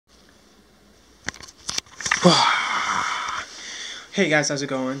Hey guys, how's it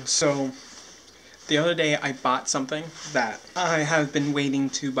going? So, the other day I bought something that I have been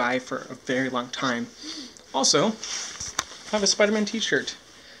waiting to buy for a very long time. Also, I have a Spider-Man t-shirt.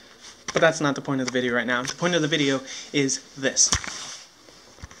 But that's not the point of the video right now. The point of the video is this.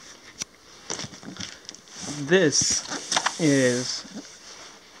 This is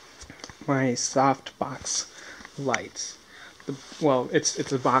my softbox lights. Well,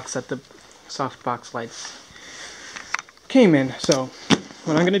 it's a box that the softbox lights came in. So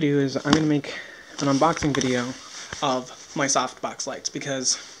what I'm gonna do is I'm gonna make an unboxing video of my softbox lights,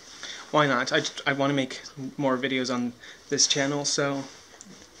 because why not? I want to make more videos on this channel so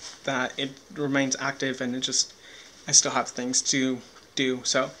that it remains active and I still have things to do.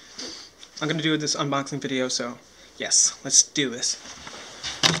 So I'm gonna do this unboxing video, so yes, let's do this.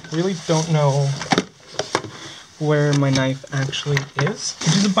 I really don't know where my knife actually is,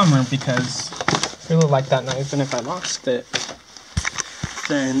 which is a bummer because I really like that knife, and if I lost it,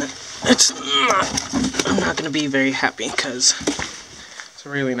 then I'm not gonna be very happy because it's a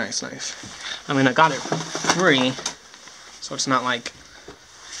really nice knife. I mean, I got it for free, so it's not like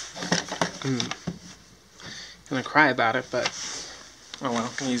I'm gonna cry about it, but oh well,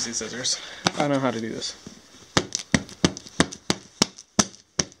 I can use these scissors. I don't know how to do this.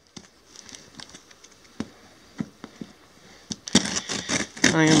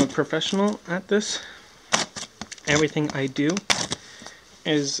 I am a professional at this. Everything I do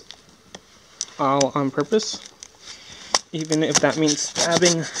is all on purpose, even if that means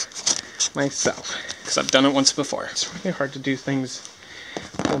stabbing myself, because I've done it once before. It's really hard to do things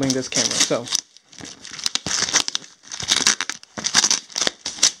holding this camera, so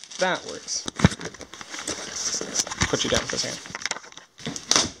that works. Put you down for a second.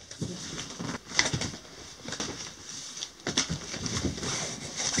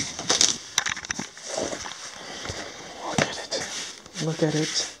 Look at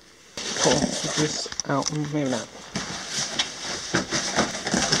it. Pull this out. Maybe not.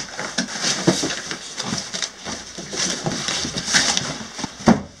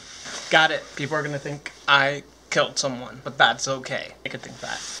 Got it. People are gonna think I killed someone, but that's okay. I could think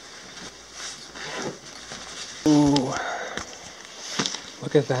that. Ooh.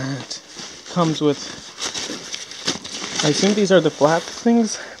 Look at that. Comes with, I assume these are the flap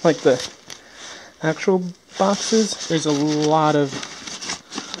things, like the actual boxes. There's a lot of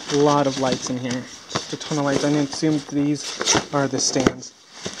lights in here. Just a ton of lights. I assume these are the stands.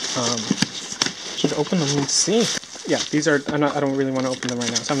 Should open them and see. Yeah, these are. I don't really want to open them right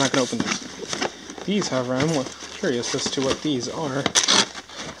now, so I'm not going to open them. These, however, I'm curious as to what these are.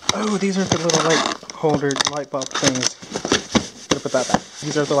 Oh, these are the little light bulb things. I'm gonna put that back.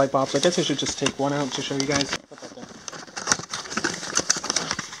 These are the light bulbs. I guess I should just take one out to show you guys. Put that there.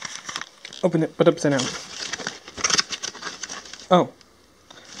 Open it, but upside down. Oh,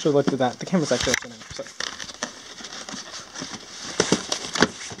 should have looked at that. The camera's actually upside down. So.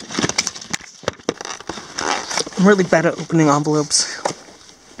 I'm really bad at opening envelopes.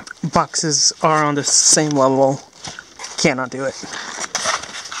 Boxes are on the same level. Cannot do it.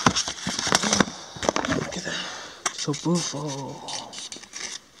 Look at that. So beautiful.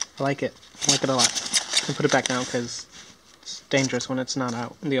 I like it. I like it a lot. I'll put it back now because it's dangerous when it's not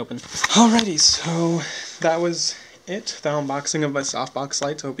out in the open. Alrighty, so that was it. The unboxing of my softbox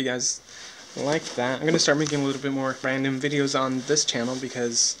lights. I hope you guys liked that. I'm going to start making a little bit more random videos on this channel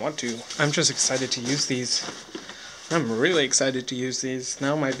because I want to. I'm just excited to use these. I'm really excited to use these.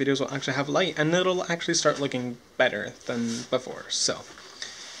 Now my videos will actually have light and it'll actually start looking better than before. So,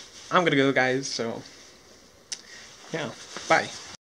 I'm gonna go, guys, so yeah, bye.